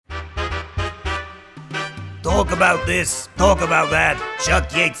Talk about this, talk about that.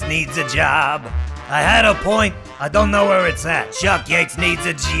 Chuck Yates needs a job. I had a point. I don't know where it's at. Chuck Yates needs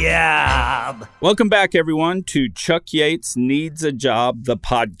a job. Welcome back, everyone, to Chuck Yates Needs a Job, the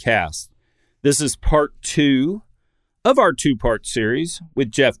podcast. This is part 2 of our 2-part series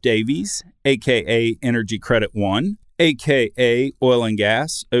with Jeff Davies, a.k.a. Energy Credit One, a.k.a. Oil and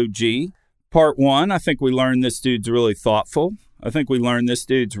Gas, OG. Part 1, I think we learned this dude's really thoughtful. I think we learned this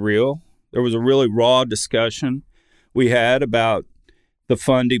dude's real. There was a really raw discussion we had about the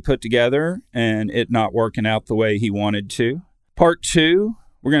fund he put together and it not working out the way he wanted to. Part 2,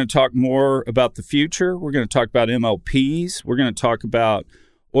 we're going to talk more about the future. We're going to talk about MLPs. We're going to talk about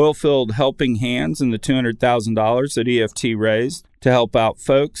Oilfield Helping Hands and the $200,000 that EFT raised to help out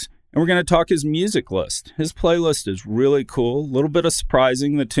folks. And we're going to talk his music list. His playlist is really cool. A little bit of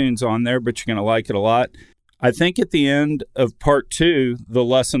surprising, the tunes on there, but you're going to like it a lot. I think at the end of part 2, the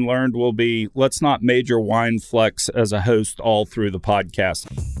lesson learned will be, let's not major wine flex as a host all through the podcast.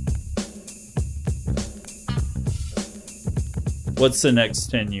 What's the next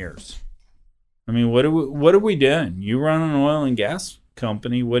 10 years? I mean, what are we doing? You run an oil and gas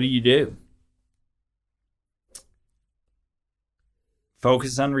company. What do you do?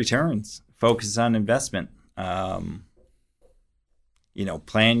 Focus on returns. Focus on investment. Plan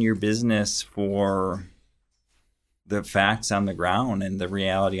your business for the facts on the ground and the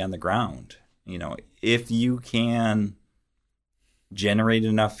reality on the ground. If you can generate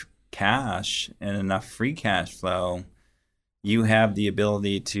enough cash and enough free cash flow, you have the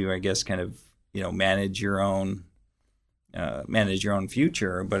ability to, I guess, kind of, manage your own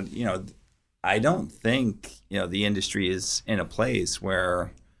future. But, I don't think, the industry is in a place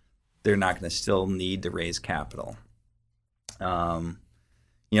where they're not going to still need to raise capital.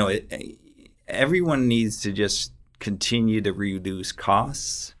 Everyone needs to just continue to reduce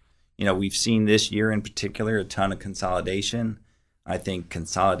costs. We've seen this year in particular a ton of consolidation. I think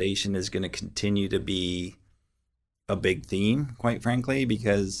consolidation is going to continue to be a big theme, quite frankly,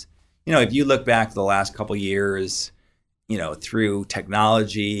 because, if you look back the last couple of years, through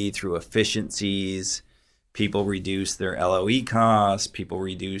technology, through efficiencies, people reduce their LOE costs, people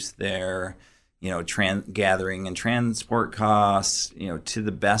reduce their, gathering and transport costs, to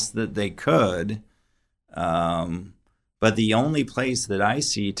the best that they could. But the only place that I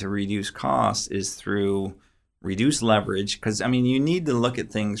see to reduce costs is through reduce leverage. Because, you need to look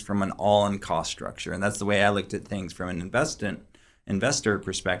at things from an all-in cost structure. And that's the way I looked at things from an investor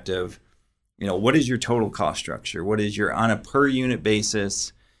perspective. What is your total cost structure? What is your, on a per unit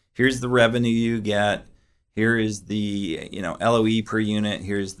basis, here's the revenue you get. Here is the, LOE per unit.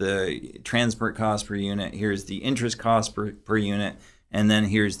 Here's the transport cost per unit. Here's the interest cost per unit. And then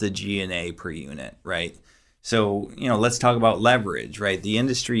here's the G&A per unit, right? So, let's talk about leverage, right? The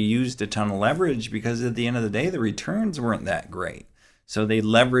industry used a ton of leverage because at the end of the day, the returns weren't that great. So they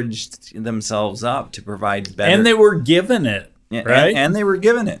leveraged themselves up to provide better. And they were given it, right? And they were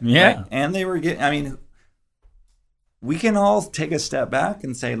given it. Yeah. Right? And they were we can all take a step back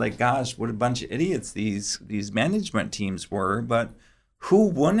and say, like, gosh, what a bunch of idiots these management teams were. But who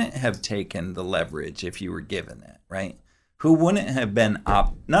wouldn't have taken the leverage if you were given it, right? Who wouldn't have been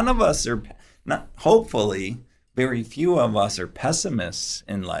none of us are, not hopefully, very few of us are pessimists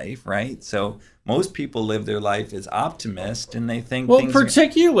in life, right? So most people live their life as optimists, and they think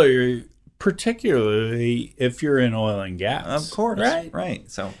particularly if you're in oil and gas. Of course,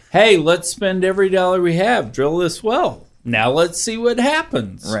 right. So, hey, let's spend every dollar we have, drill this well. Now let's see what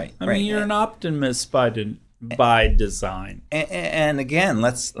happens. Right. I mean, you're an optimist by design. And again,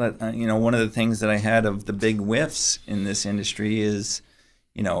 one of the things that I had of the big whiffs in this industry is,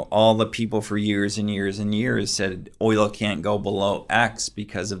 all the people for years and years and years said oil can't go below X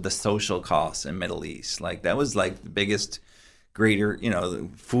because of the social costs in Middle East. Like, that was like the biggest, greater,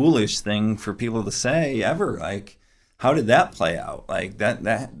 foolish thing for people to say ever. Like, how did that play out? Like,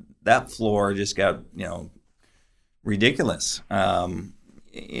 that floor just got, ridiculous.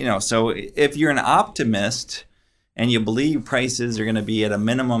 So if you're an optimist and you believe prices are going to be at a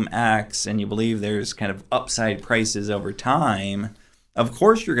minimum X and you believe there's kind of upside prices over time, of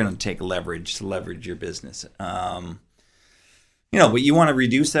course you're going to take leverage to leverage your business. But you want to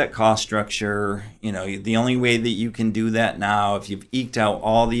reduce that cost structure. The only way that you can do that now, if you've eked out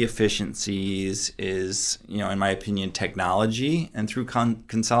all the efficiencies, is, in my opinion, technology and through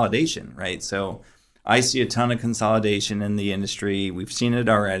consolidation, right? So I see a ton of consolidation in the industry. We've seen it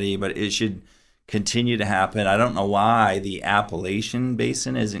already, but it should continue to happen. I don't know why the Appalachian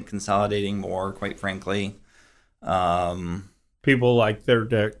Basin isn't consolidating more, quite frankly. People like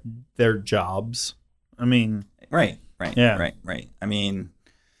their jobs. I mean, right. Yeah. Right. I mean,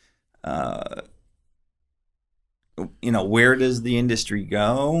 where does the industry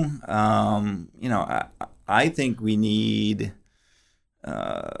go? I think we need,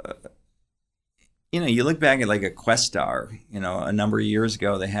 you look back at like a Questar, a number of years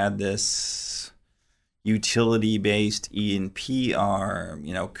ago, they had this utility-based E&P arm.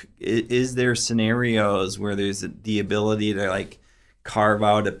 Is there scenarios where there's the ability to like carve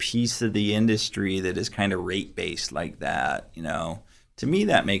out a piece of the industry that is kind of rate-based like that? To me,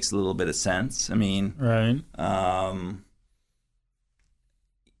 that makes a little bit of sense. I mean, right.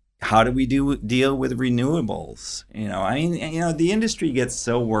 How do we deal with renewables? The industry gets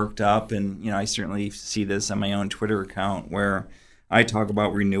so worked up, and I certainly see this on my own Twitter account where I talk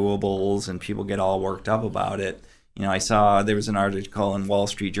about renewables and people get all worked up about it. I saw there was an article in Wall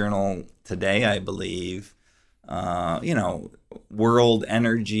Street Journal today, I believe. World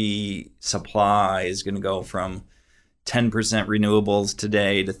energy supply is going to go from 10% renewables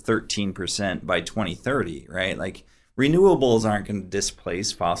today to 13% by 2030, right? Like, renewables aren't going to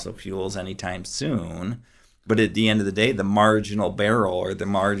displace fossil fuels anytime soon, but at the end of the day, the marginal barrel or the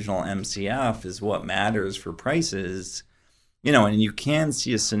marginal MCF is what matters for prices. And you can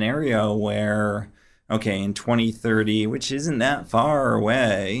see a scenario where, okay, in 2030, which isn't that far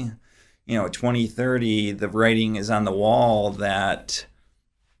away, 2030, the writing is on the wall that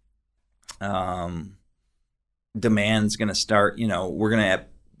demand's going to start, we're going to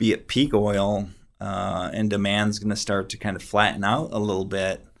be at peak oil, and demand's going to start to kind of flatten out a little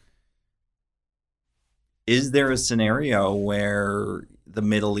bit. Is there a scenario where the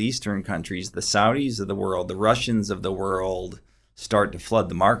Middle Eastern countries, the Saudis of the world, the Russians of the world start to flood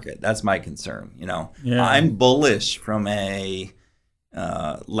the market? That's my concern. Yeah. I'm bullish from a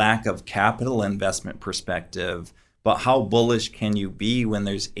lack of capital investment perspective, but how bullish can you be when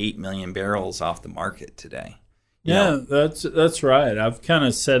there's 8 million barrels off the market today? That's right. I've kind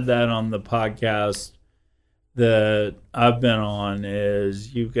of said that on the podcast that I've been on,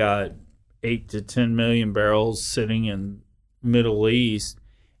 is you've got 8 to 10 million barrels sitting in Middle East,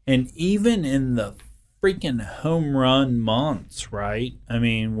 and even in the freaking home run months, right? I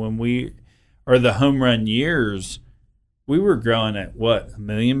mean, the home run years, we were growing at what, 1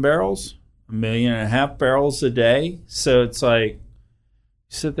 million barrels, 1.5 million barrels a day. So it's like,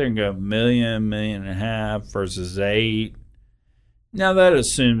 sit there and go 1 million, 1.5 million versus 8. Now that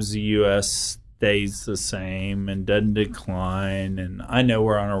assumes the U.S. stays the same and doesn't decline. And I know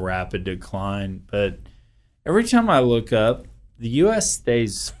we're on a rapid decline, but every time I look up, the U.S.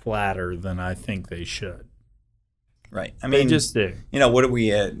 stays flatter than I think they should. Right. I mean, they just do. What are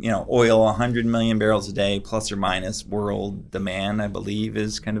we at? Oil, 100 million barrels a day, plus or minus world demand, I believe,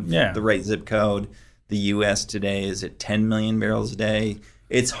 is kind of the right zip code. The U.S. today is at 10 million barrels a day.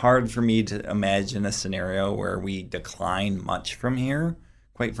 It's hard for me to imagine a scenario where we decline much from here,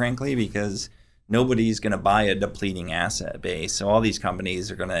 quite frankly, because nobody's going to buy a depleting asset base. So all these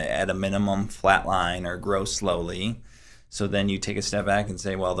companies are going to, at a minimum, flatline or grow slowly. So then you take a step back and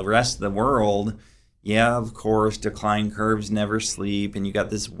say, well, the rest of the world, yeah, of course, decline curves never sleep, and you got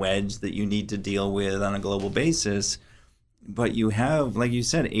this wedge that you need to deal with on a global basis. But you have, like you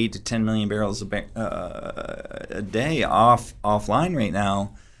said, 8 to 10 million barrels a day offline right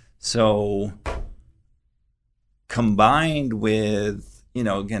now. So combined with,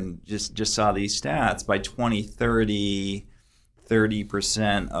 again, just saw these stats, by 2030,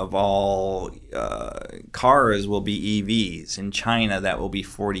 30% of all cars will be EVs. In China, that will be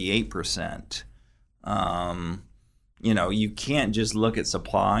 48%. You can't just look at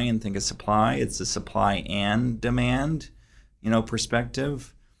supply and think of supply. It's a supply and demand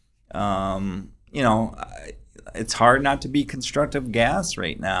perspective. It's hard not to be constructive of gas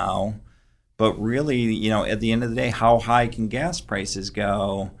right now, but really, at the end of the day, how high can gas prices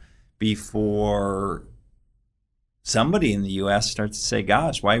go before somebody in the U.S. starts to say,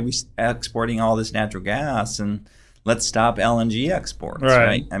 gosh, why are we exporting all this natural gas, and let's stop LNG exports,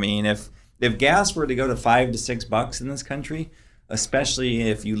 right? I mean, if gas were to go to $5 to $6 in this country, especially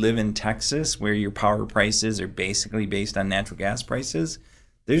if you live in Texas where your power prices are basically based on natural gas prices,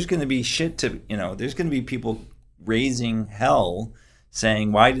 there's going to be there's going to be people raising hell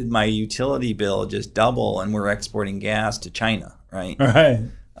saying, why did my utility bill just double and we're exporting gas to China, right? Right.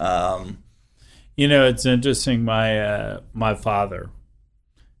 It's interesting. My father,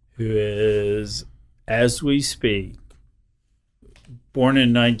 who is, as we speak, born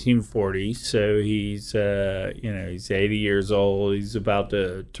in 1940, so he's he's 80 years old. He's about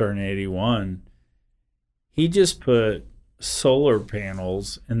to turn 81. He just put solar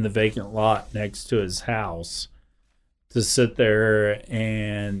panels in the vacant lot next to his house to sit there,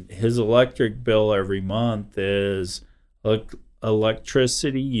 and his electric bill every month is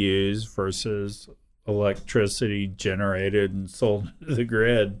electricity used versus electricity generated and sold to the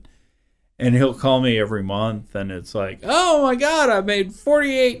grid. And he'll call me every month, and it's like, oh my God, I made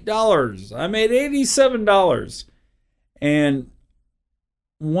 $48. I made $87. And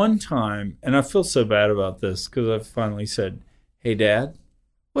one time, and I feel so bad about this because I finally said, hey, Dad,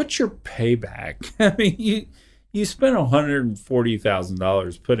 what's your payback? I mean, you spent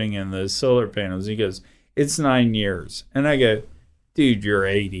 $140,000 putting in those solar panels. He goes, it's 9 years. And I go, dude, you're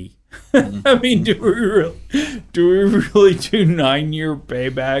 80. I mean, do we really do 9-year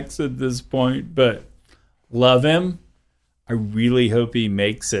paybacks at this point? But love him. I really hope he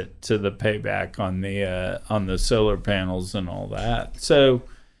makes it to the payback on the solar panels and all that. So,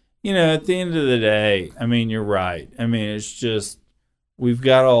 at the end of the day, I mean, you're right. I mean, it's just we've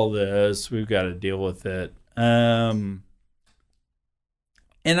got all this. We've got to deal with it. And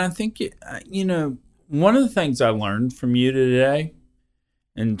I think one of the things I learned from you today,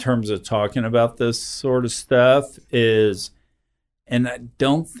 in terms of talking about this sort of stuff, is, and I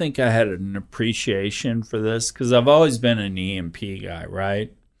don't think I had an appreciation for this because I've always been an E&P guy,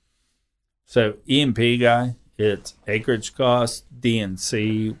 right? So E&P guy, it's acreage cost,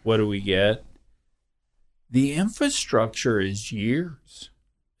 D&C, what do we get? The infrastructure is years.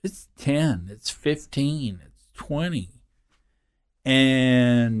 It's 10, it's 15, it's 20.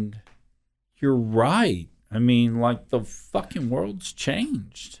 And you're right. I mean, like, the fucking world's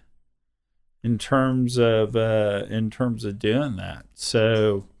changed in terms of doing that.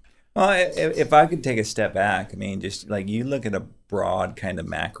 So, well, if I could take a step back, I mean, just like you look at a broad kind of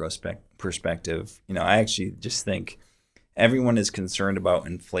macro perspective, I actually just think everyone is concerned about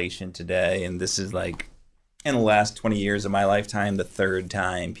inflation today, and this is like, in the last 20 years of my lifetime, the third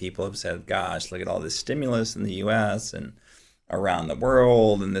time people have said, gosh, look at all this stimulus in the U.S. and around the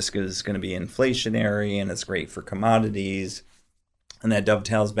world, and this is going to be inflationary, and it's great for commodities. And that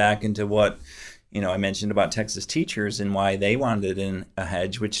dovetails back into what, I mentioned about Texas teachers and why they wanted in a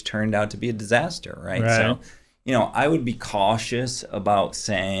hedge, which turned out to be a disaster, right? So, I would be cautious about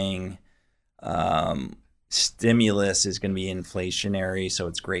saying stimulus is going to be inflationary, so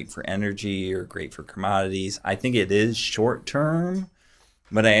it's great for energy or great for commodities. I think it is short term,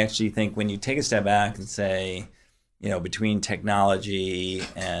 but I actually think when you take a step back and say, between technology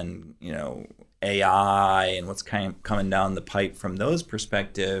and, AI and what's kind of coming down the pipe from those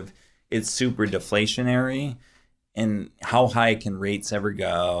perspective, it's super deflationary. And how high can rates ever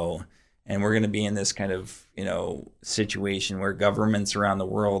go? And we're going to be in this kind of, situation where governments around the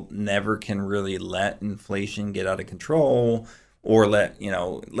world never can really let inflation get out of control or let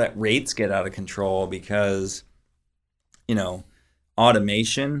rates get out of control because,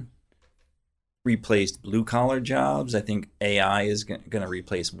 automation replaced blue collar jobs. I think AI is going to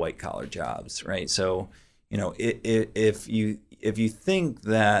replace white collar jobs, right? So, if you think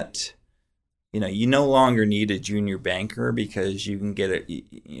that, you no longer need a junior banker because you can get it,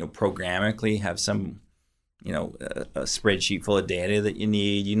 programmatically have some, a spreadsheet full of data that you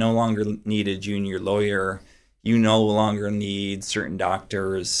need. You no longer need a junior lawyer. You no longer need certain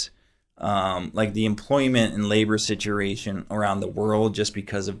doctors. Like the employment and labor situation around the world just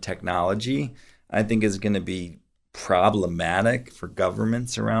because of technology, I think is going to be problematic for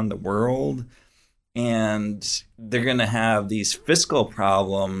governments around the world. And they're going to have these fiscal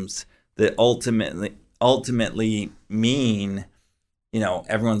problems that ultimately mean,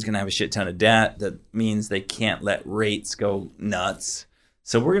 everyone's going to have a shit ton of debt. That means they can't let rates go nuts.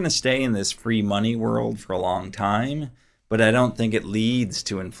 So we're going to stay in this free money world for a long time, but I don't think it leads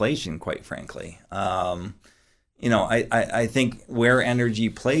to inflation, quite frankly. I think where energy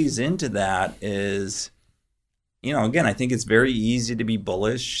plays into that is, again, I think it's very easy to be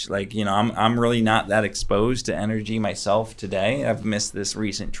bullish. Like, I'm really not that exposed to energy myself today. I've missed this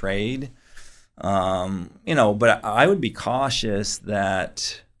recent trade. But I would be cautious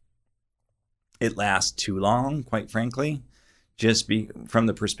that it lasts too long, quite frankly, just from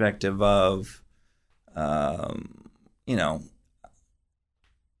the perspective of,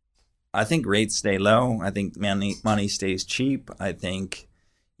 I think rates stay low. I think money stays cheap. I think,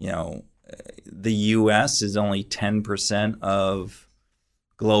 the U.S. is only 10% of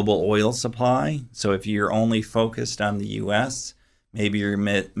global oil supply. So if you're only focused on the U.S., maybe you're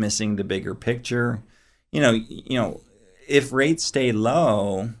missing the bigger picture. If rates stay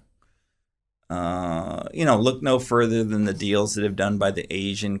low, look no further than the deals that have done by the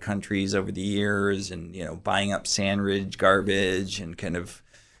Asian countries over the years and, buying up Sandridge garbage and kind of,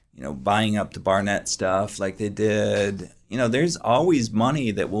 buying up the Barnett stuff like they did. There's always money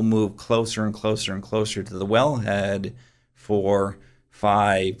that will move closer and closer and closer to the wellhead for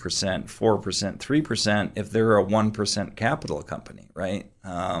 5%, 4%, 3% if they're a 1% capital company, right?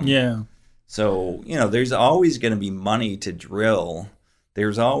 So, there's always going to be money to drill.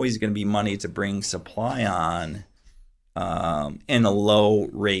 There's always going to be money to bring supply on in a low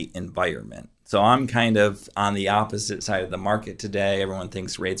rate environment. So I'm kind of on the opposite side of the market today. Everyone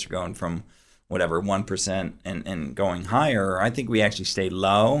thinks rates are going from whatever 1% and going higher. I think we actually stay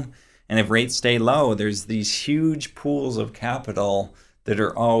low. And if rates stay low, there's these huge pools of capital that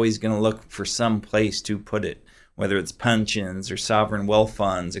are always going to look for some place to put it, whether it's pensions or sovereign wealth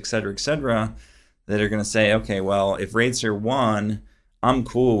funds, et cetera, that are going to say, okay, well, if rates are 1, I'm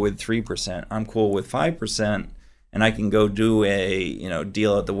cool with 3%. I'm cool with 5%. And I can go do a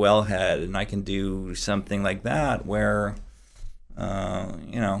deal at the wellhead, and I can do something like that where,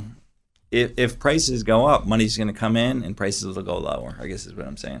 if prices go up, money's going to come in and prices will go lower, I guess is what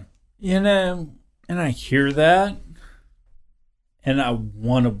I'm saying. And I hear that, and I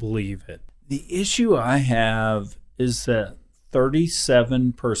want to believe it. The issue I have is that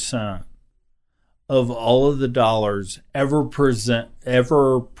 37% of all of the dollars ever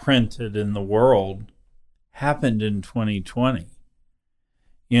printed in the world happened in 2020.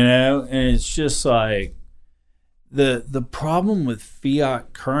 And it's just like the problem with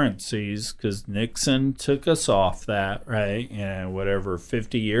fiat currencies, because Nixon took us off that, right?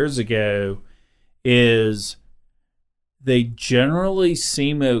 50 years ago, is they generally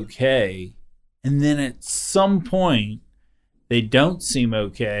seem okay, and then at some point they don't seem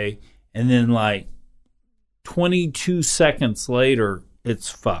okay, and then like 22 seconds later it's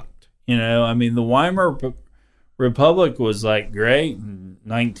fucked. The Weimar Republic was like great in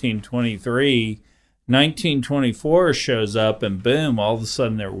 1923. 1924 shows up, and boom, all of a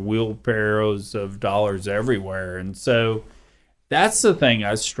sudden there are wheelbarrows of dollars everywhere. And so that's the thing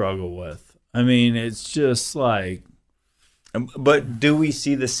I struggle with. It's just like... But do we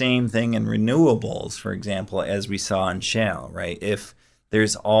see the same thing in renewables, for example, as we saw in shale, right? If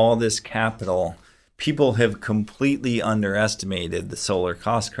there's all this capital, people have completely underestimated the solar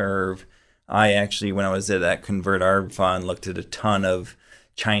cost curve. I actually, when I was at that ConvertArb fund, looked at a ton of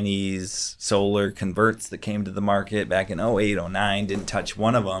Chinese solar converts that came to the market back in 08, 09, didn't touch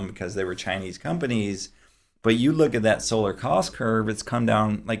one of them because they were Chinese companies. But you look at that solar cost curve, it's come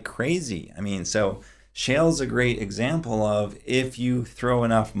down like crazy. So shale's a great example of, if you throw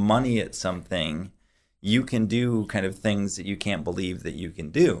enough money at something, you can do kind of things that you can't believe that you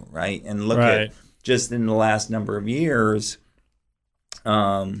can do, right? And look at just in the last number of years,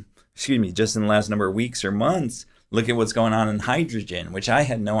 just in the last number of weeks or months, look at what's going on in hydrogen, which I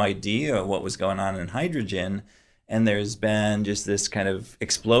had no idea what was going on in hydrogen. And there's been just this kind of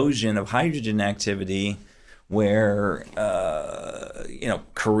explosion of hydrogen activity where,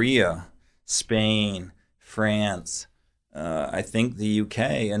 Korea, Spain, France, I think the UK,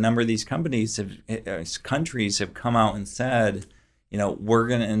 a number of these countries have come out and said, we're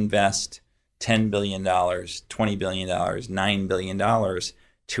going to invest $10 billion, $20 billion, $9 billion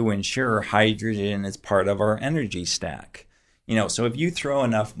to ensure hydrogen is part of our energy stack. So if you throw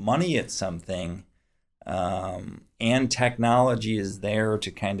enough money at something, and technology is there to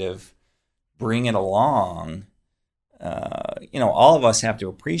kind of bring it along, all of us have to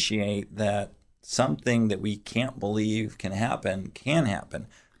appreciate that something that we can't believe can happen.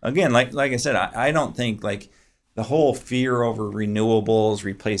 Again, like I said, I don't think like the whole fear over renewables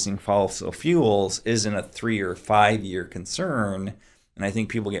replacing fossil fuels isn't a 3 or 5 year concern. And I think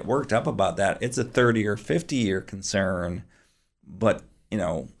people get worked up about that. It's a 30 or 50 year concern. But,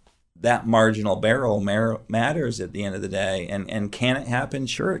 that marginal barrel matters at the end of the day. And can it happen?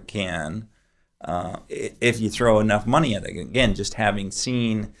 Sure it can. If you throw enough money at it. Again, just having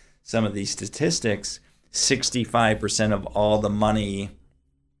seen some of these statistics, 65% of all the money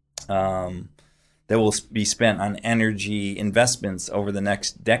that will be spent on energy investments over the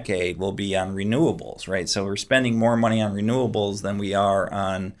next decade will be on renewables, right? So we're spending more money on renewables than we are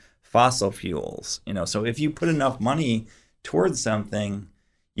on fossil fuels. So if you put enough money towards something,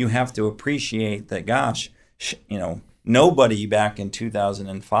 you have to appreciate that, gosh, nobody back in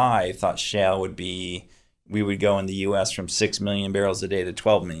 2005 thought shale we would go in the U.S. from 6 million barrels a day to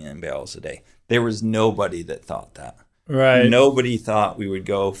 12 million barrels a day. There was nobody that thought that. Right. Nobody thought we would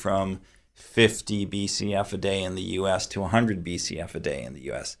go from 50 BCF a day in the U.S. to 100 BCF a day in the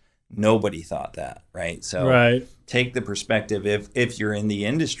U.S. Nobody thought that, right? So take the perspective, if you're in the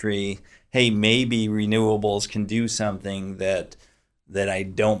industry, hey, maybe renewables can do something that I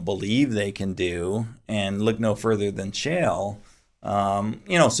don't believe they can do, and look no further than shale.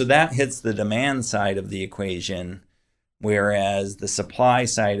 So that hits the demand side of the equation, whereas the supply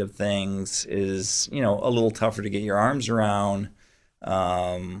side of things is, a little tougher to get your arms around.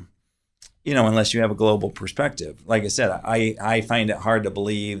 unless you have a global perspective. Like I said, I find it hard to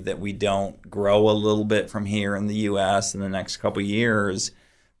believe that we don't grow a little bit from here in the U.S. in the next couple of years.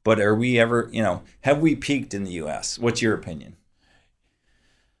 But are we ever, have we peaked in the U.S.? What's your opinion?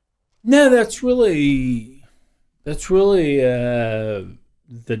 No, that's really the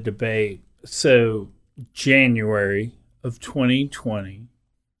debate. So January of 2020,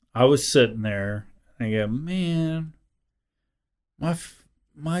 I was sitting there and I go, man, my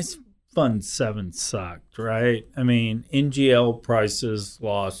Fund 7 sucked, right? I mean, NGL prices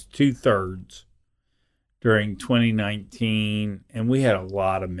lost 2/3 during 2019, and we had a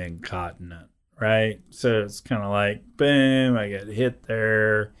lot of mid-continent, right? So it's kind of like, boom, I got hit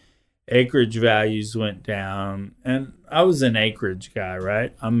there. Acreage values went down, and I was an acreage guy,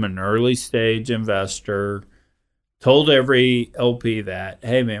 right? I'm an early stage investor. Told every LP that,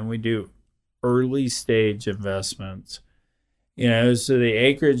 hey, man, we do early stage investments. So the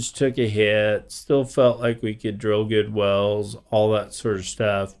acreage took a hit, still felt like we could drill good wells, all that sort of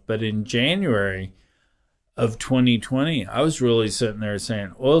stuff. But in January of 2020, I was really sitting there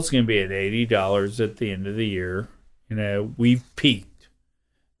saying, oil's going to be at $80 at the end of the year. We've peaked.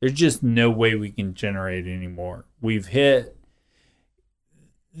 There's just no way we can generate anymore. We've hit.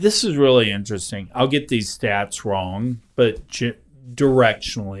 This is really interesting. I'll get these stats wrong, but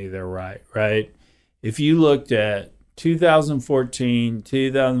directionally they're right? If you looked at 2014,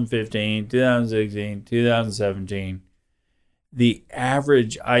 2015, 2016, 2017, the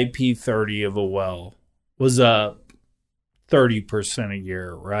average IP30 of a well was up 30% a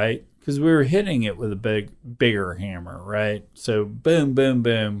year, right? Because we were hitting it with a bigger hammer, right? So boom, boom,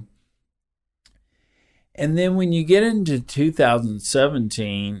 boom. And then when you get into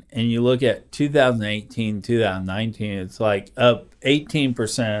 2017 and you look at 2018, 2019, it's like up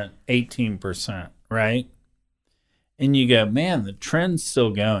 18%, 18%, right? And you go, man, the trend's still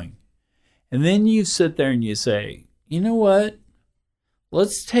going. And then you sit there and you say, you know what?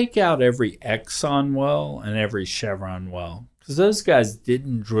 Let's take out every Exxon well and every Chevron well. Because those guys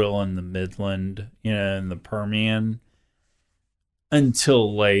didn't drill in the Midland, in the Permian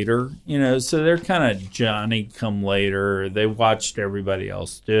until later. So they're kind of Johnny come later. They watched everybody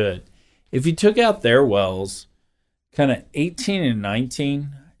else do it. If you took out their wells, kind of 18 and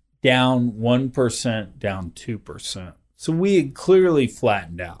 19, down 1%, down 2%. So we had clearly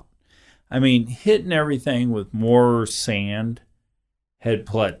flattened out. I mean, hitting everything with more sand had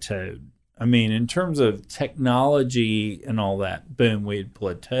plateaued. I mean, in terms of technology and all that, boom, we had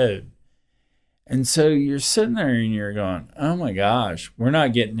plateaued. And so you're sitting there and you're going, oh my gosh, we're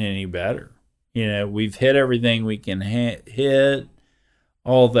not getting any better. We've hit everything we can hit,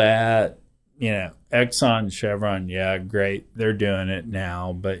 all that. Exxon, Chevron, yeah, great. They're doing it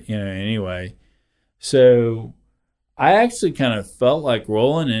now. But, anyway. So I actually kind of felt like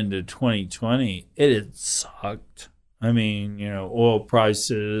rolling into 2020, it had sucked. I mean, oil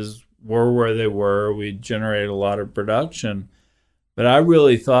prices were where they were. We generated a lot of production. But I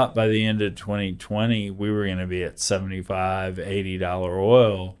really thought by the end of 2020, we were going to be at $75, $80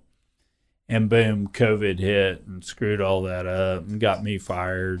 oil. And boom, COVID hit and screwed all that up and got me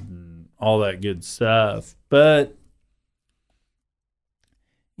fired and all that good stuff. But,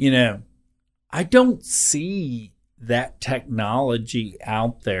 I don't see that technology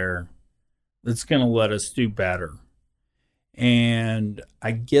out there that's going to let us do better. And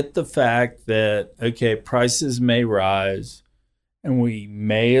I get the fact that, okay, prices may rise and we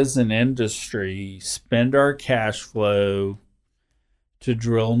may, as an industry, spend our cash flow to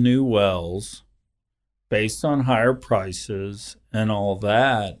drill new wells based on higher prices and all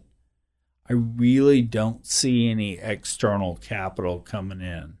that. I really don't see any external capital coming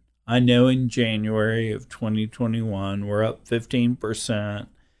in. I know in January of 2021, we're up 15%.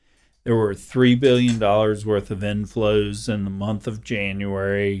 There were $3 billion worth of inflows in the month of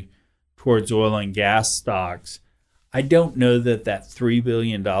January towards oil and gas stocks. I don't know that $3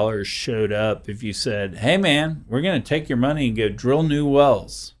 billion showed up if you said, hey, man, we're going to take your money and go drill new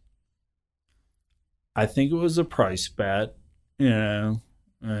wells. I think it was a price bet,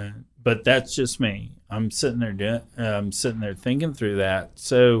 but that's just me. I'm sitting there thinking through that.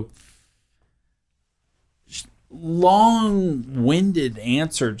 So long-winded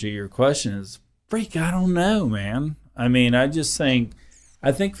answer to your question is, freak, I don't know, man. I mean, I think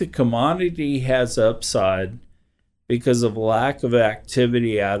the commodity has upside because of lack of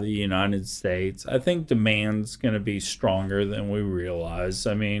activity out of the United States. I think demand's going to be stronger than we realize.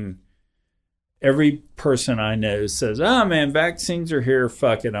 I mean, every person I know says, oh, man, vaccines are here.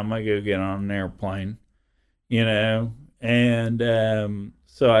 Fuck it. I'm going to go get on an airplane, And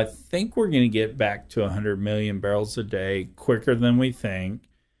so I think we're going to get back to 100 million barrels a day quicker than we think.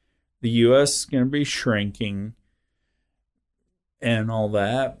 the U.S. is going to be shrinking and all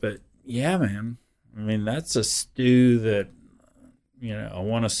that. But yeah, man, I mean, that's a stew that, I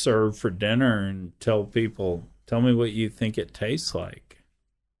want to serve for dinner and tell people, tell me what you think it tastes like.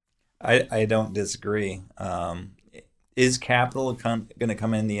 I don't disagree. Is capital going to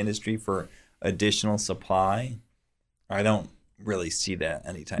come in the industry for additional supply? I don't really see that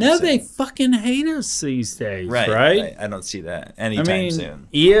anytime soon. They fucking hate us these days, right? I don't see that anytime soon.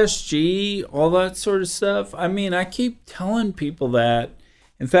 ESG, all that sort of stuff. I mean, I keep telling people that.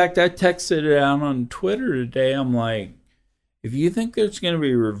 In fact, I texted it out on Twitter today. I'm like, if you think there's going to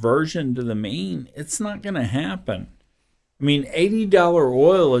be reversion to the mean, it's not going to happen. I mean, $80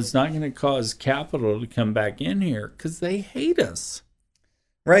 oil is not going to cause capital to come back in here because they hate us.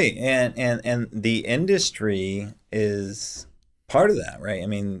 Right, and the industry is part of that, right? I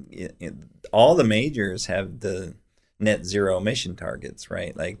mean, all the majors have the net zero emission targets,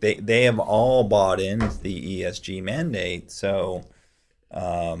 right? Like they have all bought into the ESG mandate. So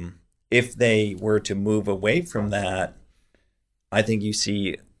if they were to move away from that, I think you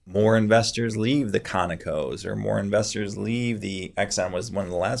see more investors leave the Conocos, or more investors leave the Exxon was one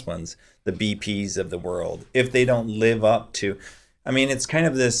of the last ones, the BPs of the world, if they don't live up to. I mean, it's kind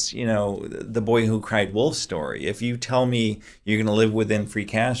of this, the boy who cried wolf story. If you tell me you're going to live within free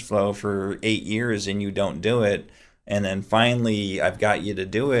cash flow for 8 years and you don't do it, and then finally I've got you to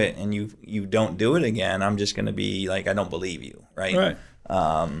do it and you don't do it again, I'm just going to be like, I don't believe you, right? Right.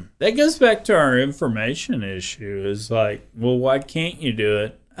 That goes back to our information issue. Is like, well, why can't you do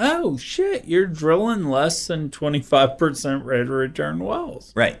it? Oh, shit, you're drilling less than 25% rate of return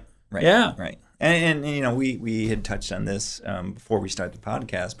wells. Right. Yeah. Right. And we had touched on this before we start the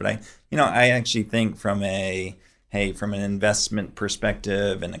podcast, but I actually think from an investment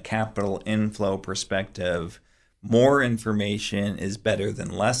perspective and a capital inflow perspective, more information is better than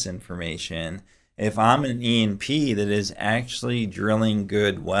less information. If I'm an E&P that is actually drilling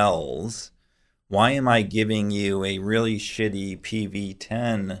good wells, why am I giving you a really shitty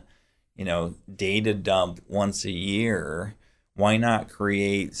PV10, data dump once a year? Why not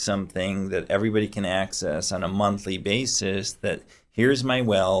create something that everybody can access on a monthly basis, that here's my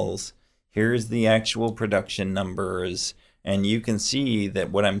wells, here's the actual production numbers, and you can see that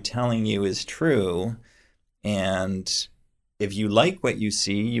what I'm telling you is true. And if you like what you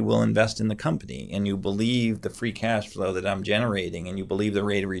see, you will invest in the company, and you believe the free cash flow that I'm generating, and you believe the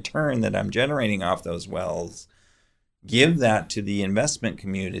rate of return that I'm generating off those wells. Give that to the investment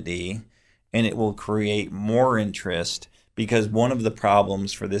community, and it will create more interest, because one of the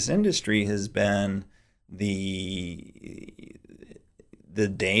problems for this industry has been the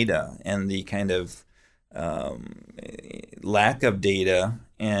data and the kind of lack of data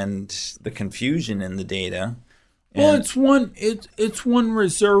and the confusion in the data. Well, it's one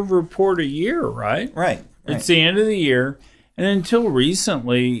reserve report a year, right? Right. It's the end of the year, and until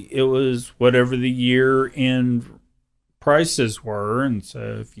recently, it was whatever the year-end prices were, and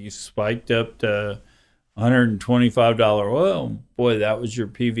so if you spiked up to $125 oil, boy, that was your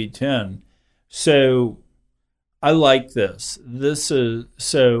PV10. So I like this.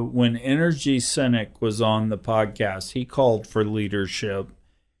 So when Energy Cynic was on the podcast, he called for leadership.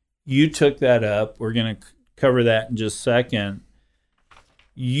 You took that up. We're going to cover that in just a second.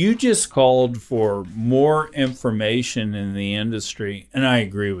 You just called for more information in the industry, and I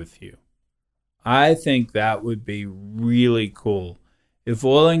agree with you. I think that would be really cool if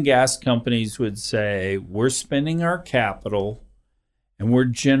oil and gas companies would say, we're spending our capital and we're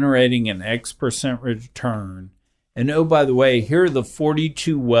generating an X% return. And oh, by the way, here are the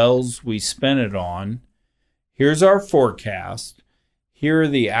 42 wells we spent it on. Here's our forecast. Here are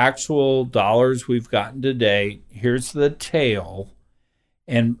the actual dollars we've gotten to date. Here's the tail.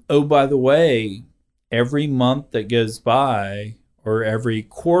 And oh, by the way, every month that goes by, or every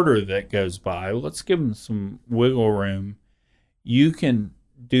quarter that goes by, let's give them some wiggle room. You can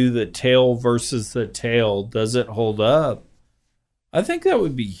do the tail versus the tail. Does it hold up? I think that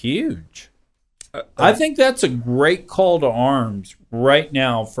would be huge. I think that's a great call to arms right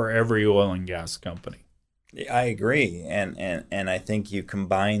now for every oil and gas company. I agree. And I think you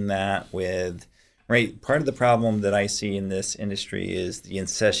combine that with, right, part of the problem that I see in this industry is the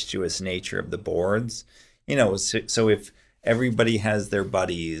incestuous nature of the boards. So if everybody has their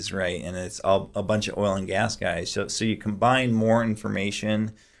buddies, right, and it's all a bunch of oil and gas guys. So you combine more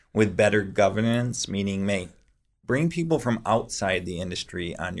information with better governance, meaning bring people from outside the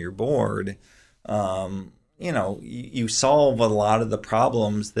industry on your board. You solve a lot of the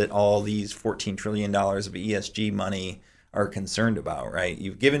problems that all these $14 trillion of ESG money are concerned about, right?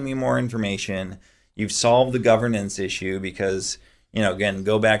 You've given me more information. You've solved the governance issue because again,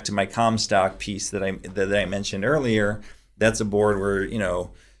 go back to my Comstock piece that I mentioned earlier. That's a board where,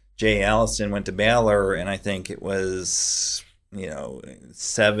 Jay Allison went to Baylor, and I think it was,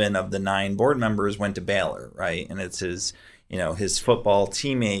 7 of the 9 board members went to Baylor, right? And it's his football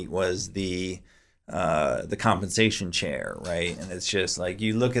teammate was the compensation chair, right? And it's just like,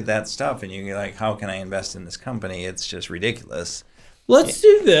 you look at that stuff and you're like, how can I invest in this company? It's just ridiculous. Let's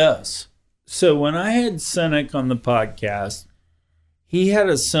do this. So when I had Sinek on the podcast, he had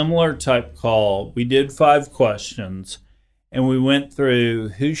a similar type call. We did 5 questions, and we went through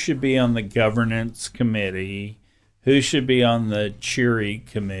who should be on the governance committee, who should be on the cheery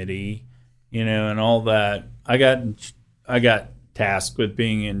committee, and all that. I got tasked with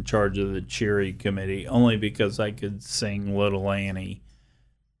being in charge of the cheery committee only because I could sing Little Annie.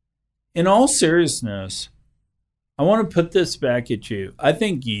 In all seriousness, I want to put this back at you. I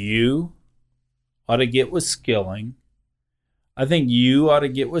think you ought to get with Skilling. I think you ought to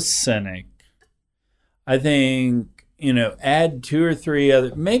get with Sinek. I think, add 2 or 3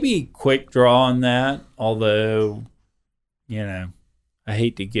 other, maybe Quick Draw on that, although, I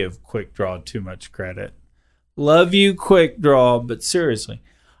hate to give Quick Draw too much credit. Love you, Quick Draw, but seriously,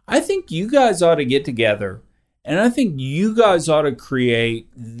 I think you guys ought to get together, and I think you guys ought to create,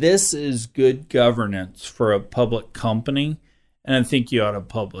 this is good governance for a public company, and I think you ought to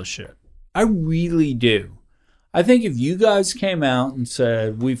publish it. I really do. I think if you guys came out and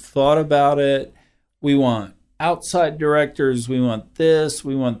said, we've thought about it, we want outside directors, we want this,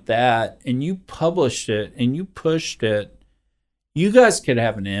 we want that, and you published it and you pushed it, you guys could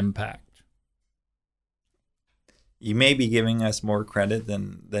have an impact. You may be giving us more credit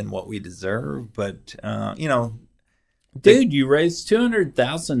than what we deserve, but dude, you raised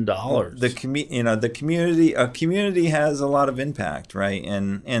 $200,000. The community has a lot of impact, right?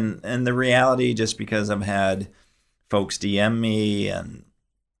 And the reality, just because I've had folks DM me and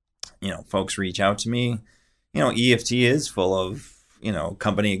folks reach out to me, EFT is full of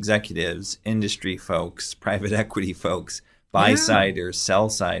company executives, industry folks, private equity folks, buy-siders,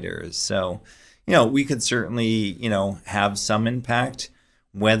 sell-siders. So, we could certainly, have some impact.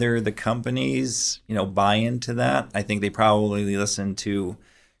 Whether the companies, buy into that, I think they probably listen to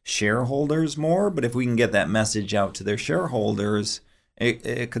shareholders more. But if we can get that message out to their shareholders,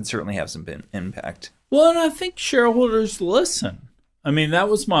 it could certainly have some impact. Well, and I think shareholders listen. I mean, that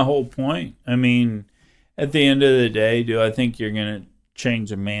was my whole point. I mean, at the end of the day, do I think you're going to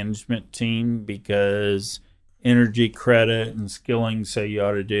change a management team because Energy Credit and Skilling say you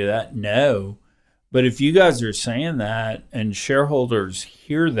ought to do that? No. But if you guys are saying that and shareholders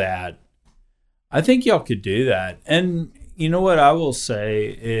hear that, I think y'all could do that. And you know what I will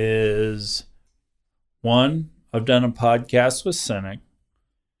say is, 1, I've done a podcast with Sinek.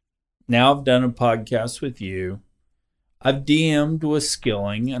 Now I've done a podcast with you. I've DM'd with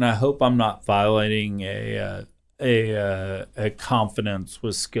Skilling, and I hope I'm not violating a confidence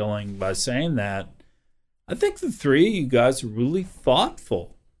with Skilling by saying that. I think the 3 of you guys are really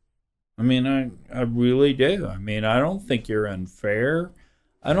thoughtful. I mean, I really do. I mean, I don't think you're unfair.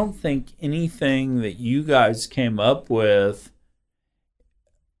 I don't think anything that you guys came up with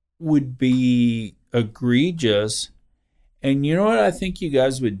would be egregious. And you know what I think you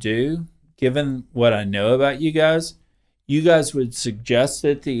guys would do, given what I know about you guys? You guys would suggest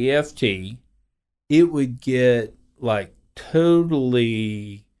it to EFT. It would get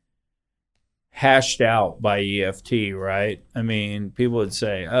totally hashed out by EFT, right? I mean, people would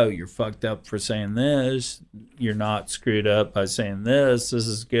say, oh, you're fucked up for saying this. You're not screwed up by saying this. This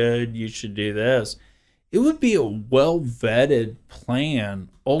is good. You should do this. It would be a well-vetted plan,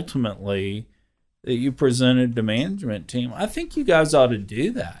 ultimately, that you presented to management team. I think you guys ought to do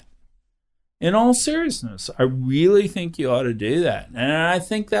that. In all seriousness, I really think you ought to do that. And I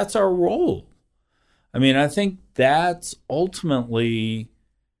think that's our role. I mean, I think that's ultimately,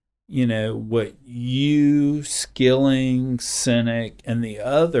 what you, Skilling, Sinek, and the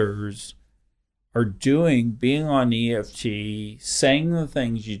others are doing, being on EFT, saying the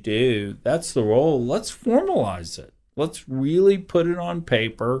things you do. That's the role. Let's formalize it. Let's really put it on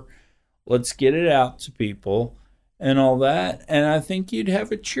paper. Let's get it out to people and all that. And I think you'd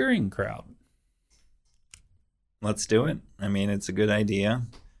have a cheering crowd. Let's do it. I mean, it's a good idea.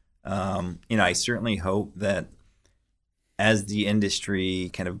 I certainly hope that as the industry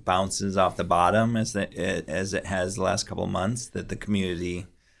kind of bounces off the bottom, as it has the last couple of months, that the community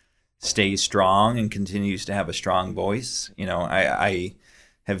stays strong and continues to have a strong voice. I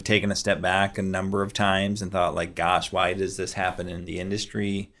have taken a step back a number of times and thought, gosh, why does this happen in the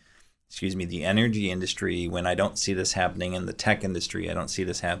industry? The energy industry, when I don't see this happening in the tech industry. I don't see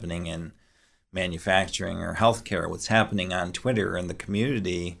this happening in manufacturing or healthcare, what's happening on Twitter and the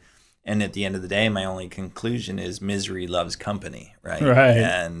community. And at the end of the day, my only conclusion is misery loves company, right? Right.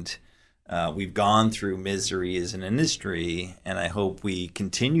 And we've gone through misery as an industry, and I hope we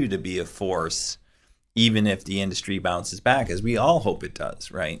continue to be a force, even if the industry bounces back, as we all hope it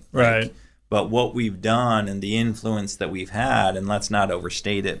does, right? Right. But what we've done and the influence that we've had, and let's not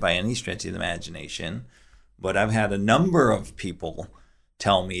overstate it by any stretch of the imagination, but I've had a number of people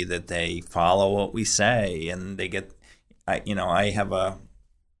tell me that they follow what we say, and they get, I have a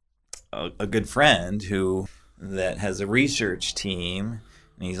good friend that has a research team,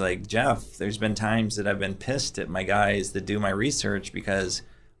 and he's like, Jeff, there's been times that I've been pissed at my guys that do my research because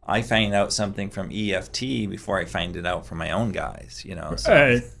I find out something from EFT before I find it out from my own guys, So,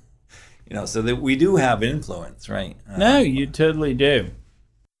 Right. So that we do have influence, right? No, you totally do.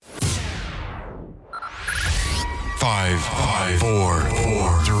 5, 4,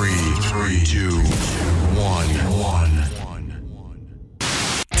 3, 2, 1.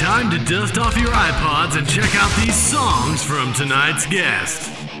 Time to dust off your iPods and check out these songs from tonight's guest.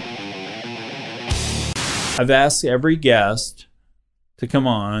 I've asked every guest to come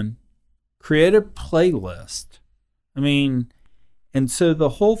on, create a playlist. And so the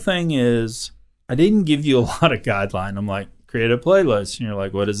whole thing is, I didn't give you a lot of guideline. I'm like, create a playlist. And you're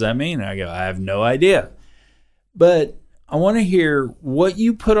like, what does that mean? And I go, I have no idea. But I want to hear what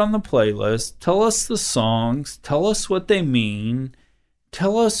you put on the playlist. Tell us the songs. Tell us what they mean.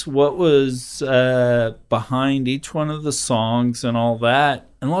 Tell us what was behind each one of the songs and all that.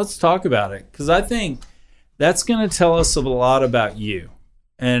 And let's talk about it. Because I think that's going to tell us a lot about you.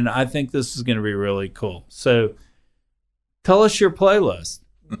 And I think this is going to be really cool. So tell us your playlist.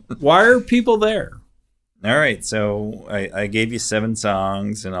 Why are people there? All right. So I gave you 7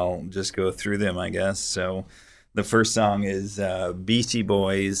 songs, and I'll just go through them, I guess. So the first song is Beastie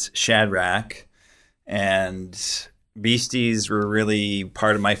Boys' Shadrach. And Beasties were really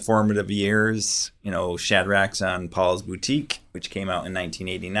part of my formative years. Shadrach's on Paul's Boutique, which came out in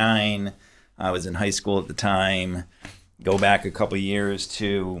 1989. I was in high school at the time. Go back a couple years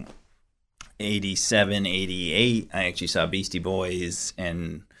to 87, 88. I actually saw Beastie Boys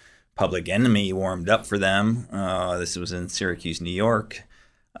and Public Enemy warmed up for them. This was in Syracuse, New York.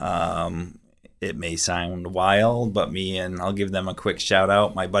 It may sound wild, but I'll give them a quick shout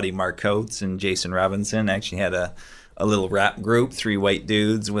out. My buddy Mark Coates and Jason Robinson actually had a little rap group, 3 white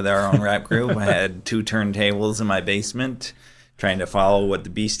dudes with our own rap group. I had 2 turntables in my basement trying to follow what the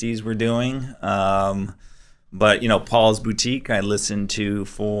Beasties were doing. But Paul's Boutique I listened to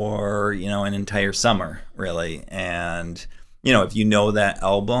for, an entire summer, really. And, if you know that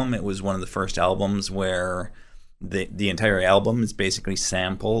album, it was one of the first albums where the entire album is basically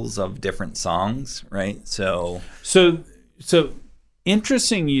samples of different songs, right? So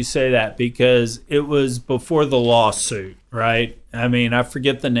interesting you say that, because it was before the lawsuit, right? I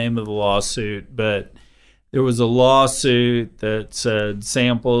forget the name of the lawsuit, but there was a lawsuit that said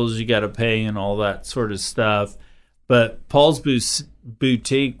samples, you got to pay and all that sort of stuff. But Paul's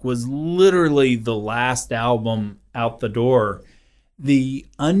Boutique was literally the last album out the door. The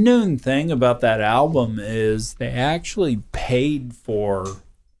unknown thing about that album is they actually paid for,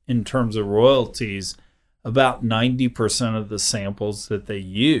 in terms of royalties, about 90% of the samples that they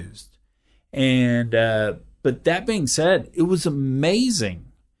used. And but that being said, it was amazing,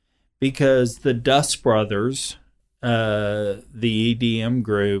 because the Dust Brothers, the EDM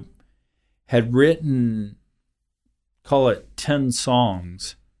group, had written, call it 10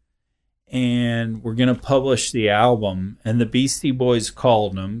 songs, and we're going to publish the album. And the Beastie Boys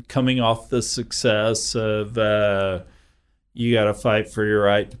called them, coming off the success of You Gotta Fight for Your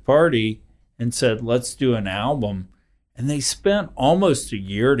Right to Party, and said, let's do an album. And they spent almost a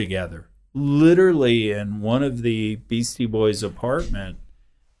year together, literally in one of the Beastie Boys' apartment,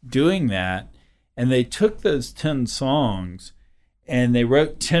 doing that. And they took those 10 songs and they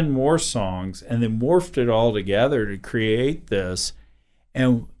wrote 10 more songs and then morphed it all together to create this.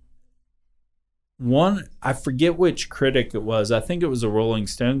 And I forget which critic it was, I think it was a Rolling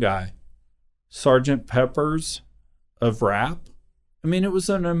Stone guy, Sgt. Pepper's of rap. It was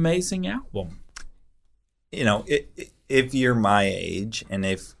an amazing album. If you're my age, and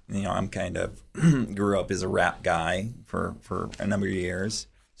if I'm kind of grew up as a rap guy for a number of years,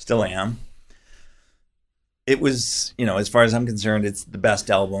 still am. It was, as far as I'm concerned, it's the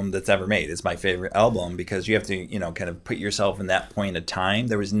best album that's ever made. It's my favorite album, because you have to, kind of put yourself in that point of time.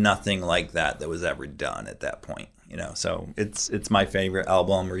 There was nothing like that was ever done at that point, So it's my favorite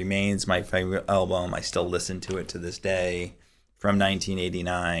album, remains my favorite album. I still listen to it to this day, from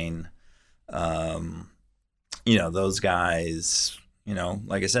 1989. Those guys,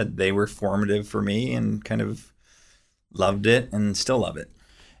 like I said, they were formative for me and kind of loved it and still love it.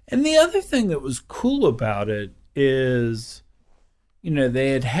 And the other thing that was cool about it is,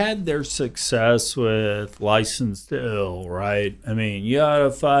 they had their success with Licensed to Ill, right? I mean, you ought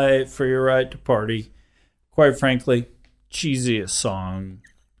to fight for your right to party. Quite frankly, cheesiest song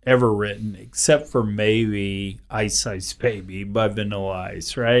ever written, except for maybe Ice Ice Baby by Vanilla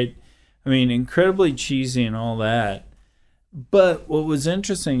Ice, right? I mean, incredibly cheesy and all that. But what was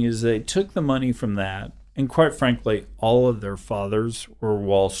interesting is they took the money from that, and quite frankly, all of their fathers were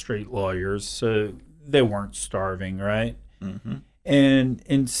Wall Street lawyers, so they weren't starving, right? Mm-hmm. And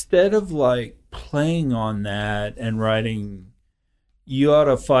instead of playing on that and writing, you ought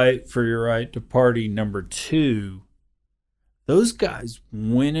to fight for your right to party #2, those guys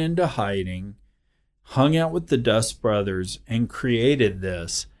went into hiding, hung out with the Dust Brothers, and created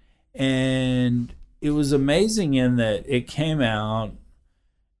this. And it was amazing in that it came out.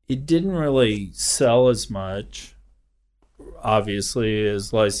 It didn't really sell as much, obviously,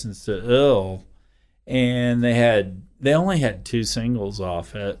 as Licensed to Ill. And they only had 2 singles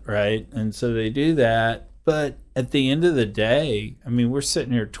off it, right? And so they do that. But at the end of the day, I mean, we're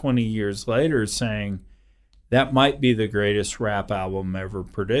sitting here 20 years later saying that might be the greatest rap album ever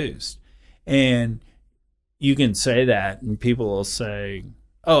produced. And you can say that, and people will say,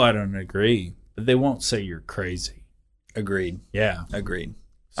 oh, I don't agree. But they won't say you're crazy. Agreed. Yeah. Agreed.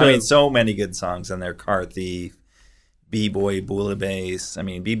 So, I mean, so many good songs on there. Car Thief, B-Boy Bouillabaisse. I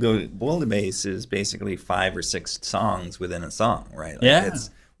mean, B-Boy Bouillabaisse is basically 5 or 6 songs within a song, right? It's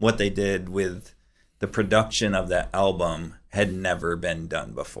what they did with the production of that album had never been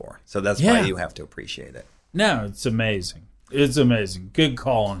done before. So that's why you have to appreciate it. No, it's amazing. It's amazing. Good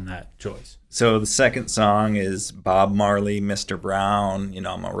call on that choice. So the second song is Bob Marley, Mr. Brown.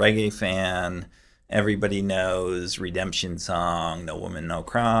 I'm a reggae fan. Everybody knows Redemption Song, No Woman, No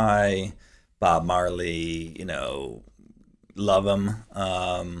Cry. Bob Marley, love him.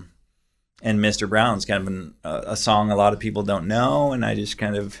 And Mr. Brown's kind of a song a lot of people don't know, and I just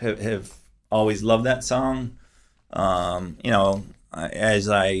kind of have always loved that song. As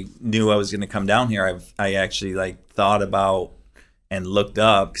I knew I was going to come down here, I actually thought about and looked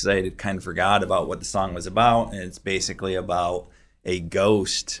up, because I kind of forgot about what the song was about, and it's basically about a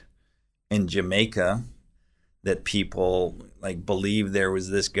ghost in Jamaica that people believe there was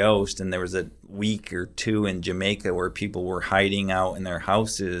this ghost, and there was a week or 2 in Jamaica where people were hiding out in their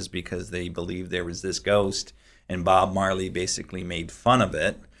houses because they believed there was this ghost, and Bob Marley basically made fun of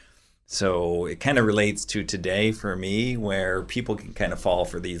it. So it kind of relates to today for me, where people can kind of fall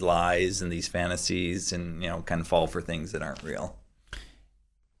for these lies and these fantasies and, kind of fall for things that aren't real.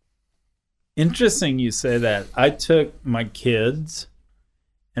 Interesting you say that. I took my kids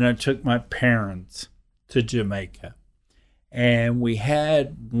and I took my parents to Jamaica. And we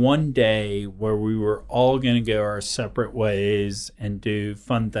had one day where we were all going to go our separate ways and do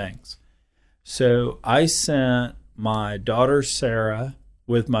fun things. So I sent my daughter Sarah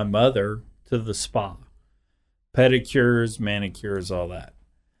with my mother to the spa. Pedicures, manicures, all that.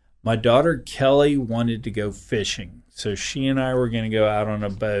 My daughter Kelly wanted to go fishing. So she and I were going to go out on a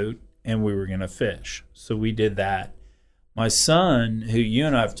boat and we were going to fish. So we did that. My son, who you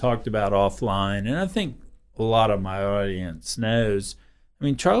and I have talked about offline, and I think a lot of my audience knows, I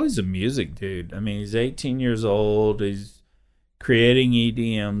mean, Charlie's a music dude. I mean, he's 18 years old. He's creating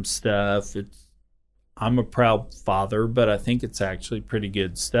EDM stuff. I'm a proud father, but I think it's actually pretty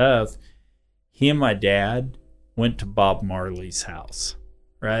good stuff. He and my dad went to Bob Marley's house,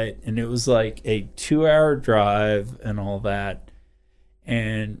 right? And it was like a 2-hour drive and all that.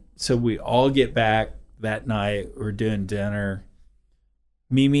 And so we all get back that night. We're doing dinner.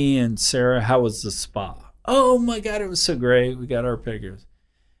 Mimi and Sarah, how was the spa? Oh my God, it was so great. We got our pictures.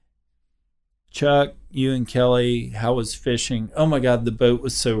 Chuck, you and Kelly, how was fishing? Oh my God, the boat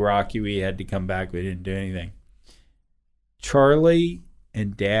was so rocky we had to come back. We didn't do anything. Charlie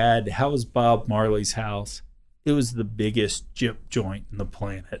and Dad, how was Bob Marley's house? It was the biggest gyp joint in the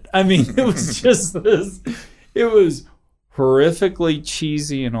planet. I mean, it was just this. It was horrifically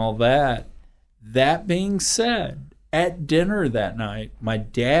cheesy and all that. That being said, at dinner that night, my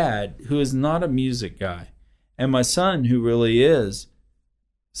dad, who is not a music guy, and my son, who really is,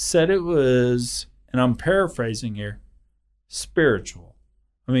 said it was, and I'm paraphrasing here, spiritual.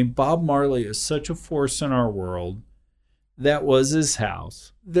 I mean, Bob Marley is such a force in our world. That was his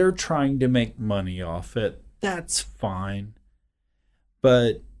house. They're trying to make money off it. That's fine.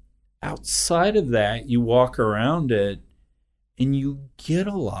 But outside of that, you walk around it and you get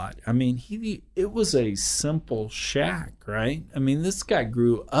a lot. I mean, it was a simple shack, right? I mean, this guy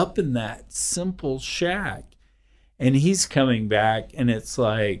grew up in that simple shack. And he's coming back, and it's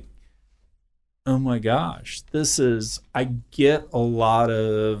like, oh my gosh, I get a lot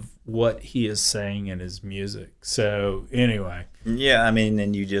of what he is saying in his music. So anyway. Yeah, I mean,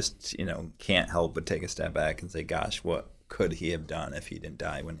 and you just, can't help but take a step back and say, gosh, what could he have done if he didn't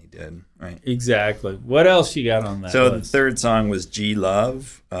die when he did, right? Exactly. What else you got on that So list? The third song was G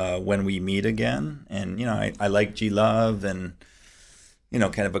Love, When We Meet Again. And, I like G Love and,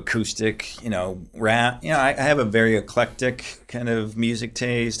 kind of acoustic, rap. I have a very eclectic kind of music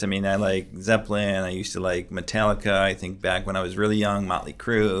taste. I mean, I like Zeppelin. I used to like Metallica. I think back when I was really young, Motley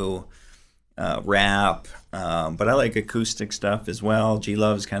Crue, rap. But I like acoustic stuff as well. G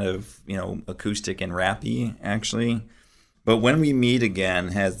Love's kind of, acoustic and rappy, actually. But When We Meet Again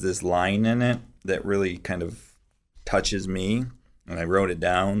has this line in it that really kind of touches me. And I wrote it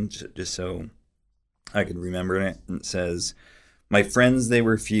down just so I could remember it. And it says, "My friends, they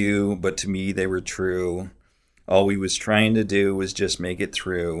were few, but to me they were true. All we was trying to do was just make it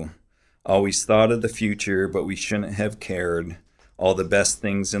through. Always thought of the future, but we shouldn't have cared. All the best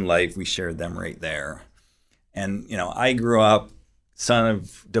things in life, we shared them right there." And, I grew up son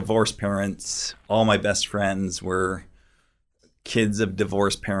of divorced parents. All my best friends were kids of